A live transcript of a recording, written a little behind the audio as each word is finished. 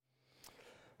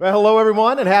Well, hello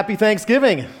everyone, and happy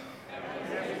Thanksgiving.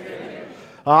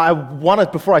 I want to,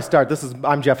 before I start,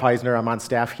 I'm Jeff Heisner. I'm on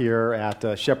staff here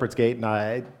at Shepherd's Gate,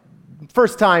 and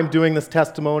first time doing this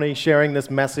testimony, sharing this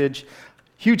message.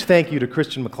 Huge thank you to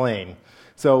Christian McLean.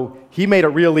 So he made it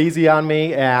real easy on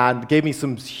me and gave me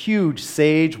some huge,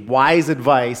 sage, wise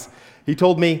advice. He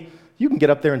told me, you can get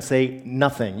up there and say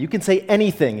nothing. You can say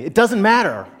anything. It doesn't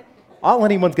matter. All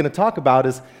anyone's going to talk about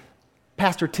is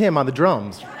Pastor Tim on the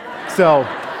drums. So,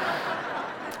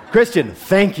 Christian,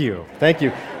 thank you. Thank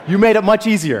you. You made it much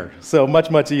easier, so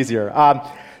much easier.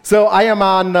 So I am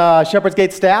on Shepherd's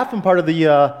Gate staff. I'm part of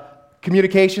the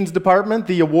communications department,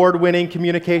 the award-winning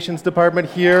communications department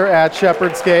here at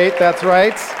Shepherd's Gate. That's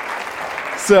right.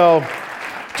 So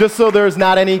just so there's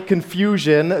not any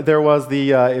confusion, there was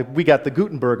we got the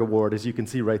Gutenberg Award, as you can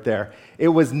see right there. It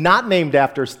was not named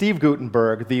after Steve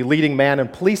Gutenberg, the leading man in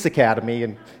Police Academy,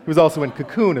 and he was also in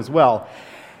Cocoon as well.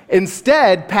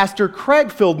 Instead, Pastor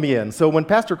Craig filled me in. So when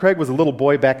Pastor Craig was a little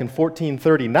boy back in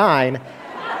 1439,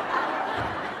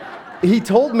 he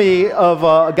told me of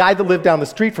a guy that lived down the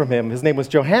street from him. His name was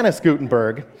Johannes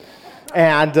Gutenberg,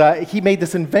 and he made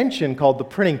this invention called the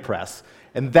printing press,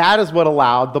 and that is what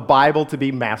allowed the Bible to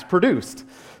be mass-produced.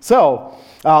 So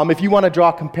if you want to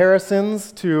draw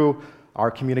comparisons to our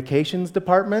communications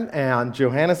department and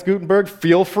Johannes Gutenberg,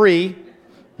 feel free.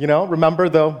 You know, remember,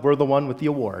 though, we're the one with the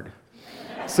award.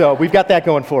 So we've got that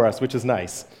going for us, which is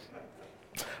nice.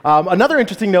 Another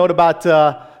interesting note about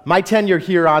my tenure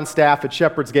here on staff at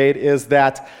Shepherd's Gate is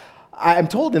that I'm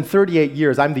told in 38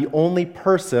 years I'm the only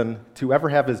person to ever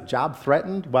have his job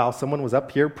threatened while someone was up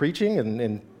here preaching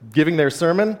and giving their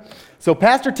sermon. So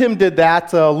Pastor Tim did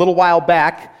that a little while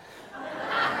back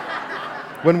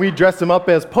when we dressed him up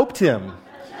as Pope Tim.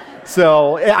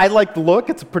 So I like the look.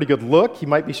 It's a pretty good look. He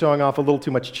might be showing off a little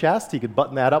too much chest. He could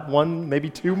button that up one, maybe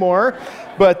two more.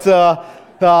 But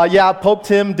yeah, Pope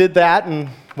Tim did that. And,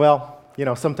 well, you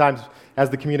know, sometimes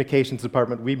as the communications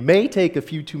department, we may take a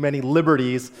few too many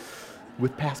liberties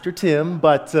with Pastor Tim.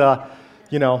 But,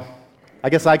 you know, I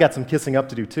guess I got some kissing up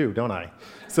to do too, don't I?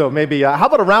 So maybe, how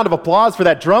about a round of applause for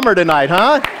that drummer tonight,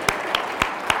 huh?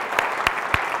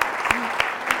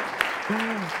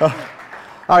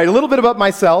 All right, a little bit about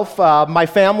myself. My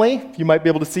family, you might be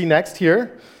able to see next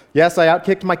here. Yes, I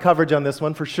outkicked my coverage on this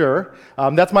one for sure.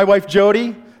 That's my wife,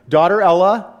 Jody, daughter,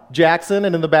 Ella, Jackson,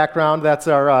 and in the background, that's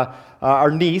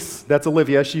our niece. That's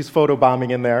Olivia. She's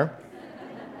photobombing in there.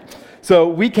 So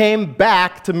we came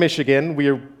back to Michigan.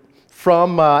 We're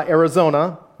from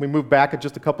Arizona. We moved back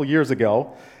just a couple years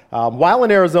ago. While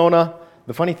in Arizona,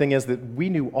 the funny thing is that we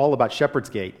knew all about Shepherd's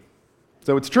Gate.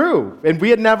 So it's true, and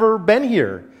we had never been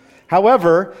here.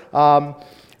 However,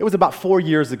 it was about 4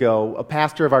 years ago, a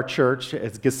pastor of our church,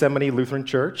 it's Gethsemane Lutheran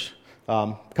Church,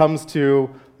 comes to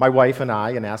my wife and I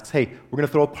and asks, hey, we're going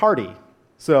to throw a party.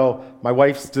 So my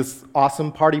wife's this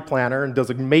awesome party planner and does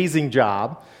an amazing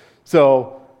job.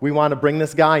 So we want to bring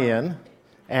this guy in,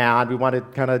 and we want to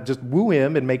kind of just woo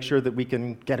him and make sure that we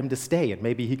can get him to stay, and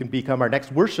maybe he can become our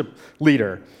next worship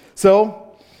leader.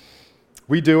 So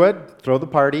we do it, throw the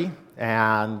party,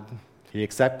 and he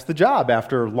accepts the job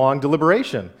after long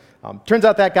deliberation. Turns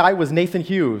out that guy was Nathan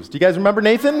Hughes. Do you guys remember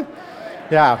Nathan?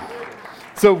 Yeah.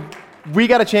 So we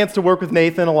got a chance to work with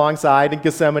Nathan alongside in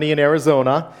Gethsemane in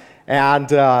Arizona. And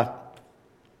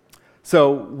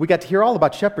so we got to hear all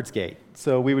about Shepherd's Gate.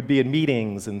 So we would be in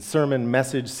meetings and sermon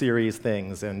message series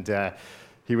things. And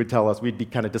he would tell us, we'd be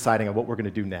kind of deciding on what we're going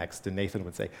to do next. And Nathan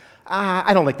would say,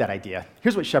 I don't like that idea.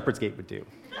 Here's what Shepherd's Gate would do.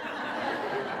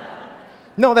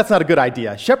 No, that's not a good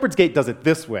idea. Shepherd's Gate does it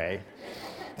this way.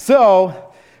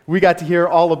 So we got to hear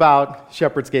all about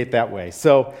Shepherd's Gate that way.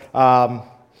 So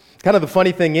kind of the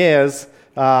funny thing is,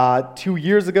 2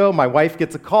 years ago, my wife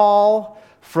gets a call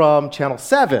from Channel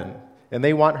 7, and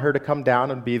they want her to come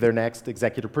down and be their next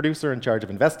executive producer in charge of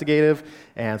investigative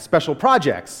and special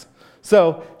projects.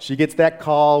 So she gets that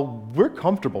call. We're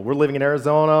comfortable. We're living in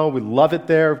Arizona. We love it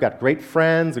there. We've got great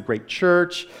friends, a great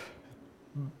church.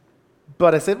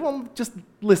 But I said, well, just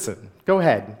listen. Go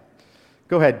ahead.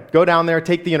 Go down there,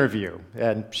 take the interview.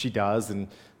 And she does, and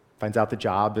finds out the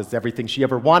job is everything she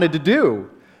ever wanted to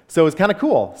do. So it's kind of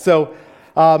cool. So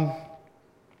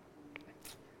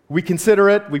we consider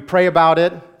it, we pray about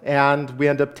it, and we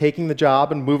end up taking the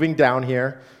job and moving down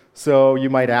here. So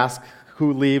you might ask,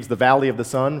 who leaves the Valley of the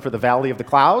Sun for the Valley of the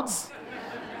Clouds?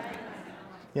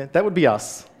 Yeah, that would be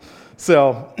us.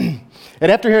 So,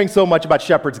 and after hearing so much about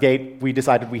Shepherd's Gate, we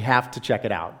decided we have to check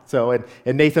it out. So,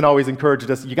 and Nathan always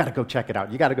encouraged us, you got to go check it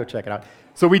out. You got to go check it out.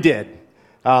 So we did.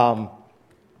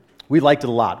 We liked it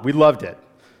a lot. We loved it.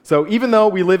 So even though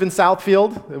we live in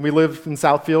Southfield, and we live in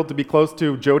Southfield to be close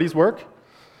to Jody's work,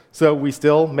 So we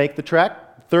still make the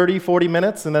trek, 30, 40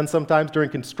 minutes, and then sometimes during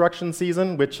construction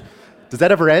season, which, does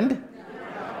that ever end?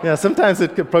 Yeah, sometimes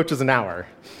it approaches an hour.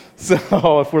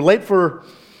 So if we're late for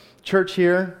church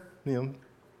here,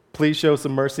 please show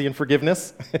some mercy and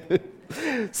forgiveness.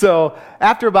 So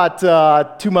after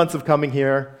about 2 months of coming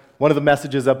here, one of the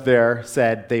messages up there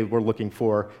said they were looking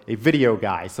for a video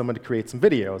guy, someone to create some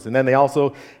videos. And then they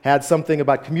also had something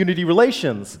about community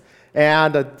relations.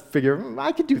 And I figured,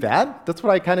 I could do that. That's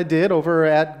what I kind of did over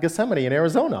at Gethsemane in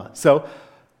Arizona. So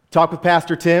talk with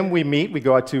Pastor Tim, we meet, we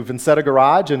go out to Vincetta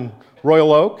Garage in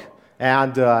Royal Oak,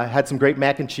 and had some great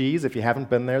mac and cheese. If you haven't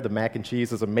been there, the mac and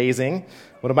cheese is amazing.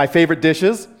 One of my favorite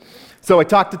dishes. So I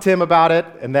talked to Tim about it,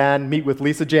 and then meet with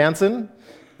Lisa Jansen,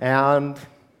 and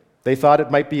they thought it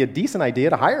might be a decent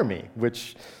idea to hire me,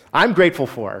 which I'm grateful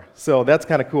for. So that's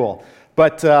kind of cool.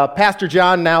 But Pastor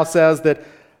John now says that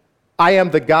I am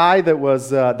the guy that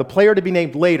was the player to be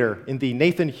named later in the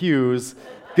Nathan Hughes,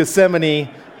 Gethsemane,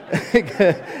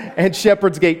 and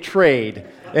Shepherd's Gate trade.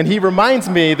 And he reminds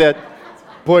me that,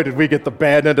 boy, did we get the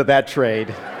bad end of that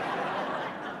trade.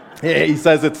 He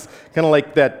says it's kind of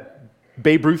like that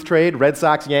Babe Ruth trade, Red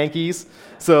Sox, Yankees.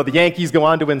 So the Yankees go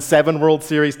on to win 7 World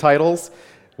Series titles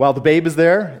while the Babe is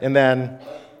there, and then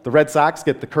the Red Sox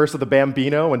get the curse of the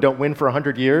Bambino and don't win for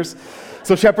 100 years.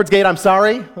 So Shepherd's Gate, I'm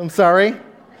sorry.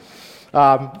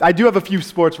 I do have a few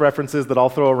sports references that I'll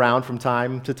throw around from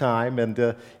time to time,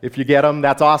 and if you get them,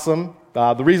 that's awesome.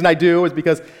 The reason I do is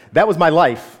because that was my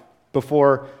life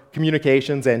before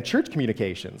communications and church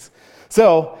communications.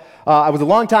 So I was a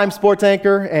longtime sports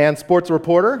anchor and sports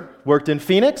reporter, worked in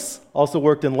Phoenix, also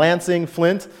worked in Lansing,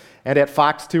 Flint, and at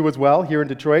Fox 2 as well here in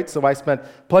Detroit. So I spent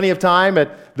plenty of time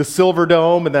at the Silver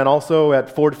Dome and then also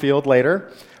at Ford Field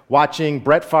later, watching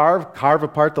Brett Favre carve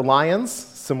apart the Lions,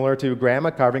 similar to Grandma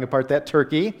carving apart that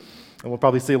turkey. And we'll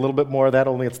probably see a little bit more of that,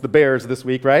 only it's the Bears this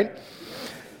week, right?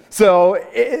 So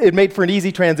it made for an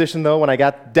easy transition, though, when I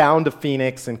got down to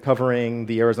Phoenix and covering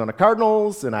the Arizona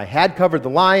Cardinals, and I had covered the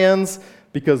Lions,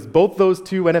 because both those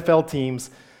two NFL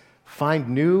teams find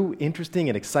new, interesting,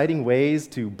 and exciting ways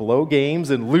to blow games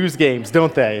and lose games,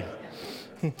 don't they?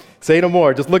 Say no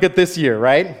more. Just look at this year,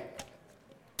 right?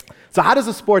 So how does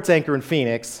a sports anchor in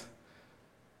Phoenix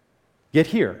get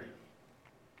here?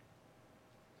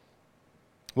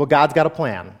 Well, God's got a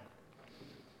plan.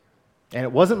 And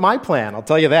it wasn't my plan, I'll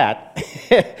tell you that.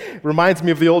 Reminds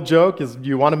me of the old joke, is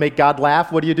you want to make God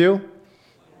laugh, what do?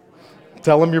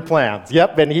 Tell him your plans.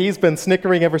 Yep, and he's been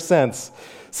snickering ever since.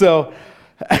 So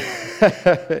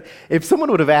if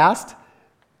someone would have asked,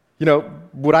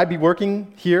 would I be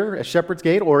working here at Shepherd's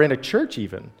Gate or in a church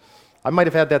even? I might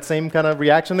have had that same kind of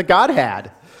reaction that God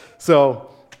had. So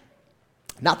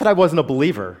not that I wasn't a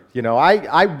believer.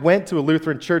 I went to a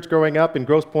Lutheran church growing up in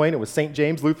Grosse Pointe. It was St.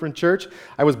 James Lutheran Church.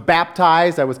 I was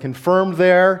baptized. I was confirmed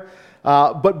there.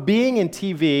 But being in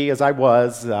TV, as I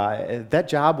was, that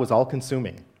job was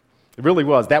all-consuming. It really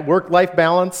was. That work-life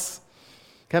balance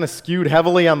kind of skewed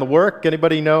heavily on the work.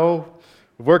 Anybody know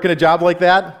working a job like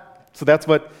that? So that's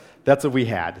what we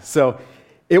had. So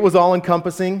it was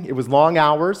all-encompassing. It was long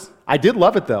hours. I did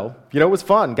love it, though. It was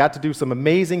fun. Got to do some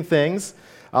amazing things.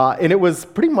 And it was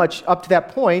pretty much up to that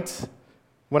point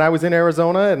when I was in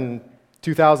Arizona in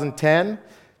 2010,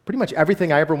 pretty much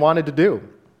everything I ever wanted to do.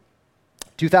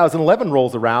 2011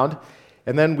 rolls around,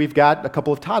 and then we've got a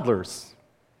couple of toddlers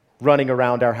running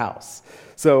around our house.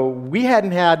 So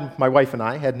my wife and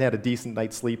I hadn't had a decent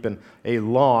night's sleep in a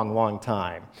long, long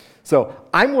time. So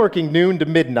I'm working noon to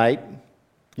midnight,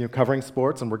 covering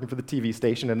sports and working for the TV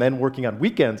station, and then working on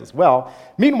weekends as well.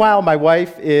 Meanwhile, my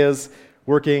wife is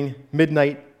working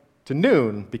midnight to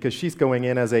noon because she's going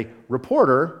in as a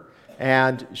reporter,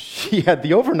 and she had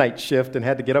the overnight shift and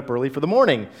had to get up early for the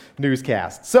morning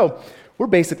newscast. So we're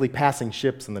basically passing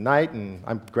ships in the night, and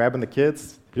I'm grabbing the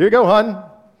kids. Here you go, hon.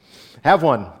 Have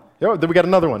one. Oh, then we got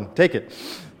another one. Take it.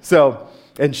 So,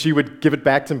 and she would give it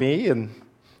back to me, and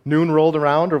noon rolled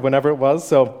around or whenever it was.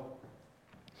 So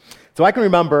I can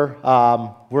remember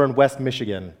we're in West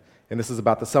Michigan, and this is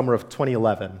about the summer of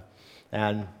 2011.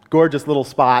 And gorgeous little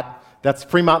spot. That's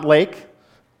Fremont Lake.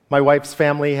 My wife's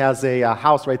family has a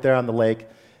house right there on the lake.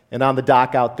 And on the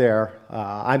dock out there,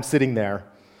 I'm sitting there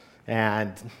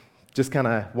and just kind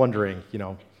of wondering,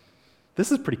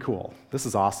 this is pretty cool. This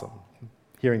is awesome.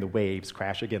 Hearing the waves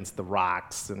crash against the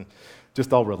rocks and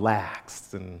just all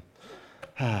relaxed. And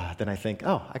then I think,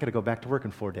 I got to go back to work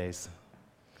in 4 days.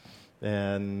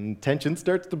 And tension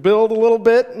starts to build a little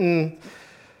bit, and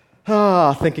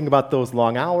thinking about those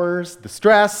long hours, the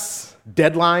stress,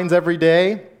 deadlines every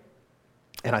day.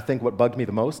 And I think what bugged me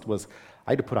the most was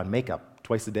I had to put on makeup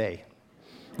twice a day.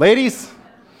 Ladies,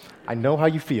 I know how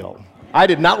you feel. I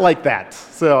did not like that.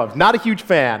 So I'm not a huge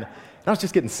fan. And I was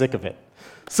just getting sick of it.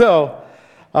 So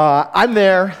I'm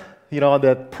there, on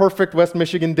the perfect West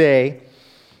Michigan day,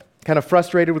 kind of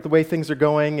frustrated with the way things are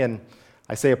going, and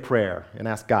I say a prayer and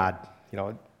ask God,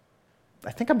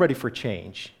 I think I'm ready for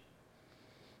change.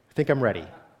 I think I'm ready.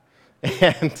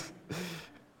 And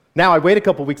now I wait a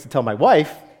couple weeks to tell my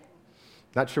wife.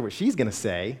 Not sure what she's going to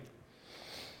say.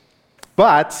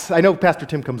 But I know Pastor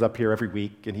Tim comes up here every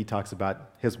week, and he talks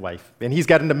about his wife. And he's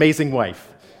got an amazing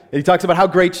wife. And he talks about how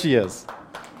great she is.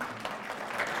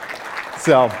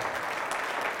 So,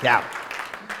 yeah.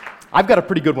 I've got a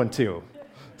pretty good one, too.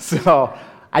 So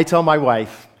I tell my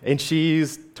wife, and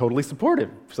she's totally supportive.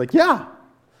 She's like, yeah,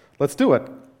 let's do it.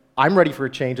 I'm ready for a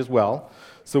change as well.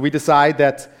 So we decide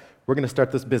that we're going to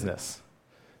start this business.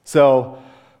 So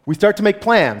we start to make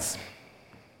plans,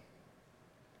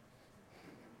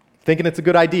 thinking it's a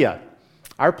good idea.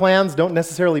 Our plans don't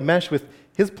necessarily mesh with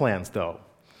his plans, though.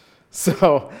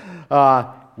 So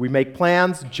we make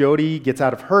plans. Jody gets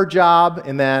out of her job,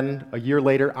 and then a year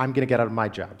later, I'm going to get out of my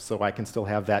job so I can still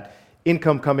have that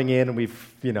income coming in, and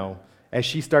we've, as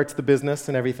she starts the business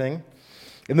and everything.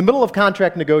 In the middle of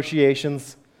contract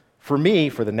negotiations, for me,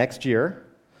 for the next year,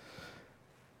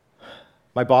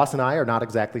 my boss and I are not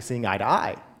exactly seeing eye to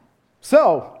eye.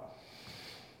 So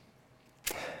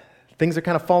things are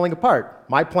kind of falling apart.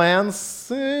 My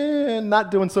plans, not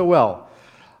doing so well.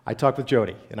 I talk with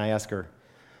Jody, and I ask her,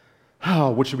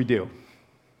 what should we do?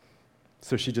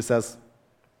 So she just says,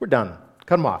 we're done.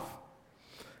 Cut them off.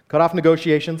 Cut off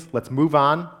negotiations. Let's move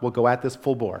on. We'll go at this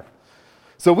full bore.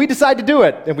 So we decide to do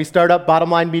it, and we start up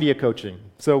Bottom Line Media Coaching.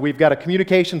 So we've got a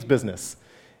communications business,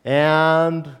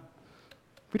 and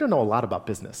we don't know a lot about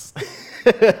business.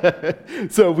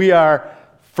 So we are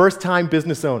first-time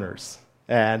business owners.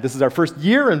 And this is our first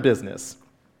year in business.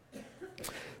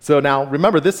 So now,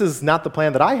 remember, this is not the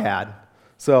plan that I had.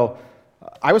 So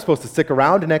I was supposed to stick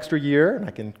around an extra year, and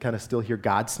I can kind of still hear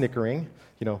God snickering.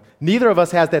 Neither of us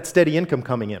has that steady income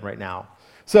coming in right now.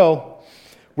 So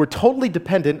we're totally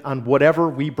dependent on whatever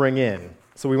we bring in.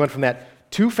 So we went from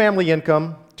that two-family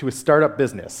income to a startup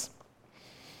business.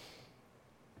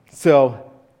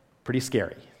 So pretty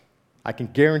scary. I can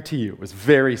guarantee you it was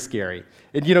very scary.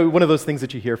 And one of those things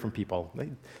that you hear from people,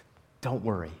 don't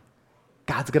worry.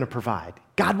 God's going to provide.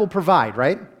 God will provide,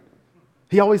 right?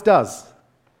 He always does.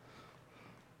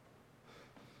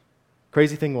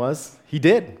 Crazy thing was, he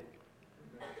did.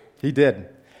 He did.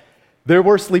 There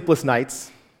were sleepless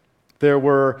nights. There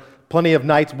were plenty of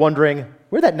nights wondering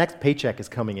where that next paycheck is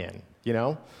coming in,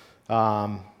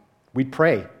 We'd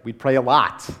pray. We'd pray a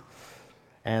lot.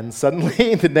 And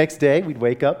suddenly, the next day, we'd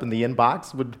wake up and the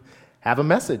inbox would have a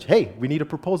message. Hey, we need a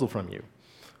proposal from you.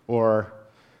 Or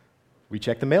we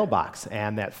check the mailbox,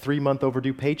 and that 3-month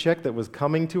overdue paycheck that was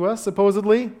coming to us,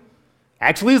 supposedly,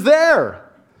 actually is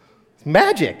there. It's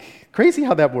magic. Crazy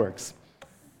how that works.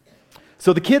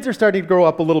 So the kids are starting to grow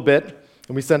up a little bit,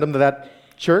 and we send them to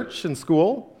that church and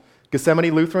school,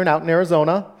 Gethsemane Lutheran out in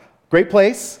Arizona. Great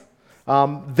place.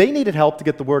 They needed help to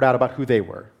get the word out about who they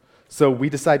were. So we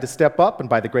decide to step up, and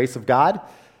by the grace of God,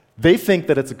 they think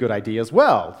that it's a good idea as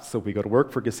well. So we go to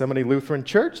work for Gethsemane Lutheran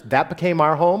Church. That became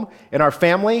our home and our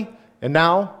family, and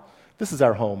now this is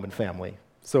our home and family.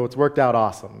 So it's worked out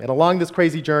awesome. And along this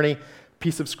crazy journey, a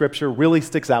piece of scripture really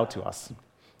sticks out to us.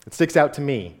 It sticks out to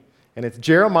me, and it's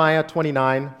Jeremiah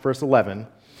 29, verse 11.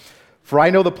 For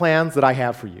I know the plans that I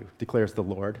have for you, declares the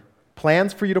Lord,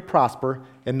 plans for you to prosper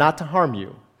and not to harm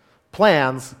you,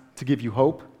 plans to give you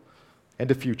hope and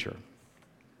a future.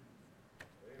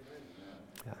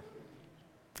 Yeah.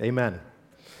 Amen.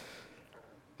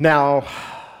 Now,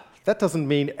 that doesn't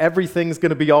mean everything's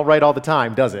going to be all right all the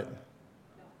time, does it?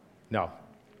 No.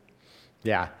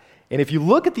 Yeah. And if you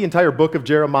look at the entire book of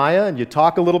Jeremiah and you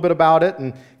talk a little bit about it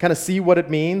and kind of see what it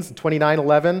means,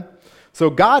 29:11, so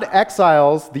God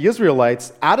exiles the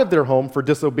Israelites out of their home for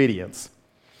disobedience.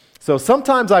 So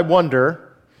sometimes I wonder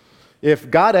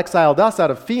if God exiled us out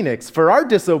of Phoenix for our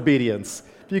disobedience.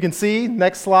 If you can see,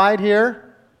 next slide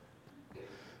here.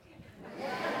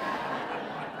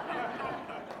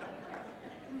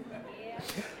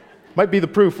 Might be the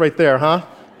proof right there, huh?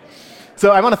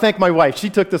 So I want to thank my wife. She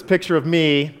took this picture of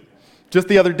me just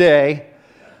the other day.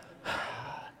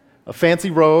 A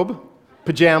fancy robe,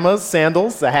 pajamas,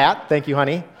 sandals, a hat. Thank you,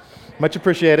 honey. Much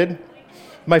appreciated.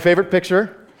 My favorite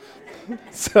picture.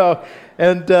 So,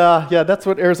 and yeah, that's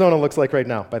what Arizona looks like right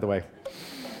now, by the way.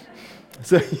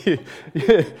 So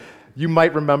You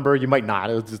might remember, you might not.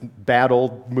 It was this bad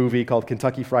old movie called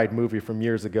Kentucky Fried Movie from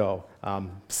years ago.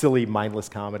 Silly, mindless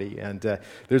comedy. And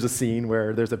there's a scene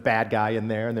where there's a bad guy in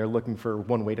there, and they're looking for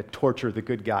one way to torture the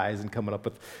good guys and coming up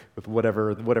with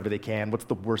whatever they can. What's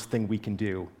the worst thing we can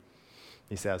do?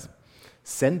 He says,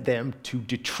 send them to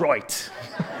Detroit.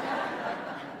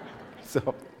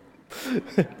 So,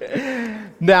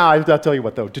 now, I'll tell you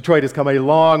what, though. Detroit has come a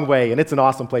long way, and it's an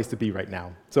awesome place to be right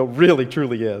now. So it really,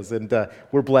 truly is, and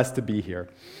we're blessed to be here.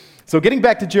 So getting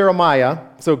back to Jeremiah,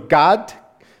 so God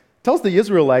tells the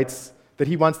Israelites that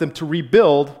he wants them to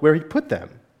rebuild where he put them,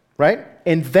 right?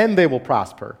 And then they will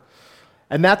prosper.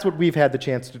 And that's what we've had the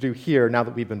chance to do here now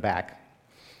that we've been back,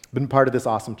 been part of this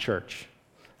awesome church.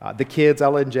 The kids,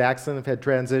 Ella and Jackson, have had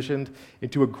transitioned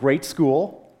into a great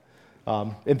school.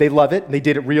 And they love it, and they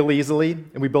did it real easily,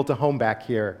 and we built a home back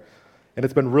here, and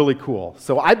it's been really cool.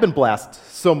 So I've been blessed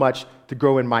so much to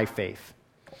grow in my faith.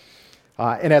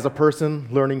 And as a person,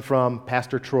 learning from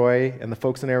Pastor Troy and the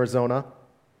folks in Arizona,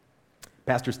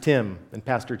 Pastors Tim and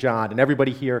Pastor John, and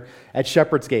everybody here at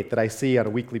Shepherd's Gate that I see on a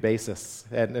weekly basis,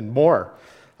 and more.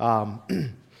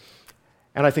 And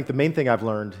I think the main thing I've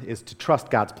learned is to trust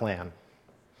God's plan.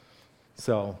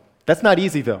 So that's not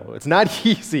easy, though. It's not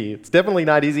easy. It's definitely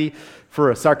not easy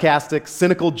for a sarcastic,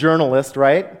 cynical journalist,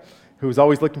 right, who's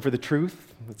always looking for the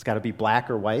truth. It's got to be black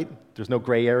or white. There's no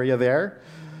gray area there.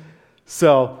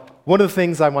 So one of the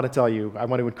things I want to tell you, I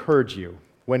want to encourage you,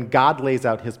 when God lays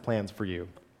out his plans for you,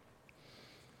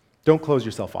 don't close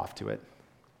yourself off to it.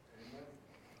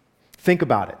 Think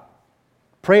about it.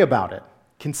 Pray about it.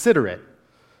 Consider it.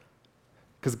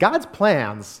 Because God's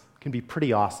plans can be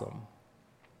pretty awesome.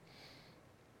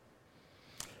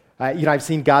 I've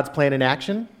seen God's plan in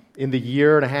action in the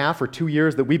year and a half or 2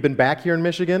 years that we've been back here in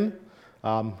Michigan.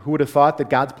 Who would have thought that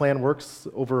God's plan works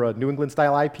over a New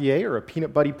England-style IPA or a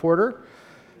peanut buddy porter?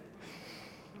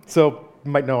 So you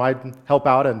might know I help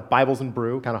out in Bibles and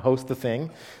Brew, kind of host the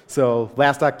thing. So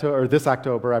this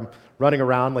October, I'm running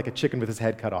around like a chicken with his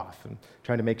head cut off and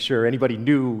trying to make sure anybody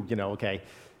knew, okay,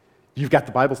 you've got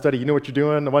the Bible study, you know what you're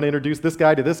doing. I want to introduce this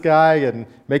guy to this guy and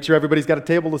make sure everybody's got a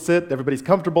table to sit, everybody's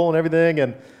comfortable and everything.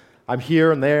 And I'm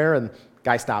here and there, and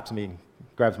guy stops me,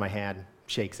 grabs my hand,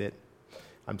 shakes it.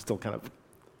 I'm still kind of,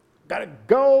 gotta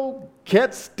go,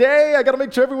 can't stay, I gotta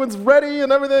make sure everyone's ready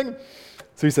and everything.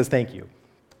 So he says, thank you.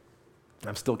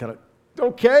 I'm still kind of,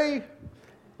 okay.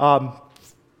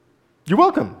 You're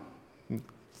welcome. He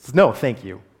says, no, thank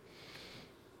you.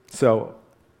 So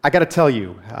I gotta tell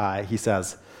you, he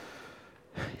says,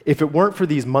 if it weren't for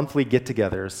these monthly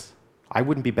get-togethers, I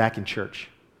wouldn't be back in church.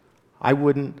 I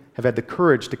wouldn't have had the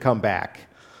courage to come back.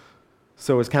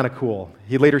 So it's kind of cool.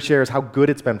 He later shares how good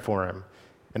it's been for him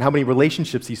and how many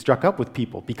relationships he struck up with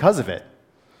people because of it.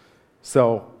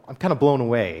 So I'm kind of blown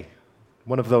away.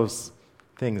 One of those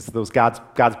things,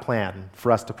 God's plan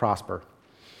for us to prosper.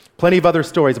 Plenty of other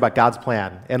stories about God's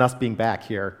plan and us being back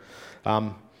here.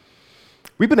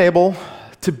 We've been able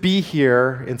to be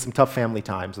here in some tough family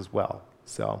times as well.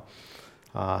 So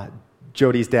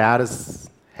Jody's dad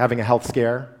is having a health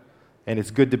scare. And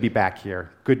it's good to be back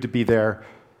here, good to be there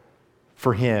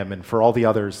for him and for all the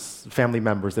others, family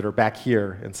members that are back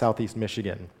here in Southeast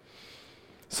Michigan.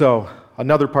 So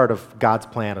another part of God's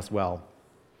plan as well.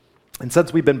 And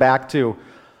since we've been back too,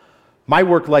 my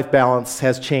work-life balance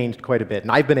has changed quite a bit,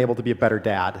 and I've been able to be a better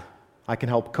dad. I can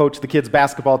help coach the kids'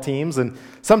 basketball teams, and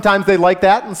sometimes they like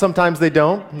that, and sometimes they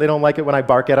don't. They don't like it when I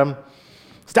bark at them.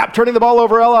 Stop turning the ball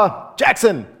over, Ella!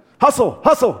 Jackson! Hustle!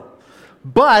 Hustle!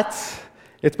 But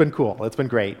it's been cool. It's been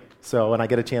great. So, and I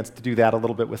get a chance to do that a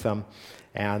little bit with them.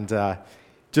 And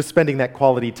just spending that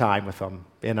quality time with them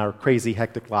in our crazy,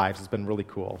 hectic lives has been really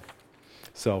cool.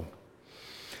 So,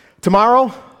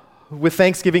 tomorrow, with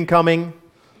Thanksgiving coming,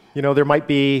 there might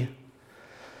be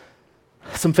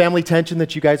some family tension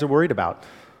that you guys are worried about,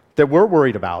 that we're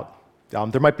worried about.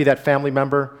 There might be that family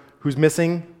member who's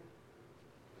missing.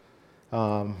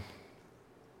 Could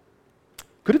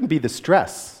even be the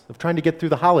stress of trying to get through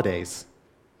the holidays.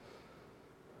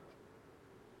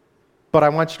 But I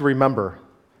want you to remember,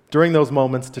 during those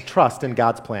moments, to trust in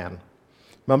God's plan.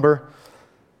 Remember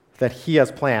that he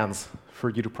has plans for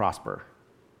you to prosper.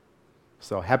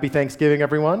 So happy Thanksgiving,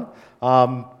 everyone.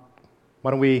 Why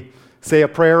don't we say a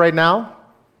prayer right now?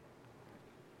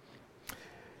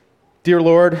 Dear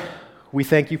Lord, we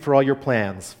thank you for all your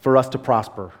plans for us to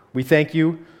prosper. We thank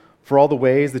you for all the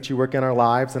ways that you work in our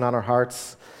lives and on our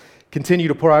hearts. Continue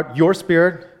to pour out your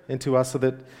Spirit into us so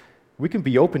that we can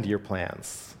be open to your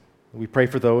plans. We pray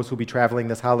for those who will be traveling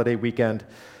this holiday weekend.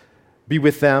 Be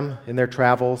with them in their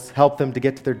travels. Help them to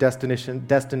get to their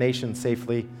destination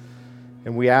safely.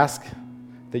 And we ask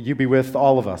that you be with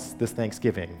all of us this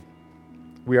Thanksgiving.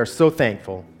 We are so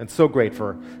thankful and so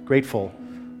grateful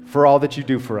for all that you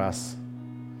do for us.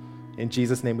 In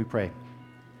Jesus' name we pray.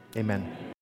 Amen.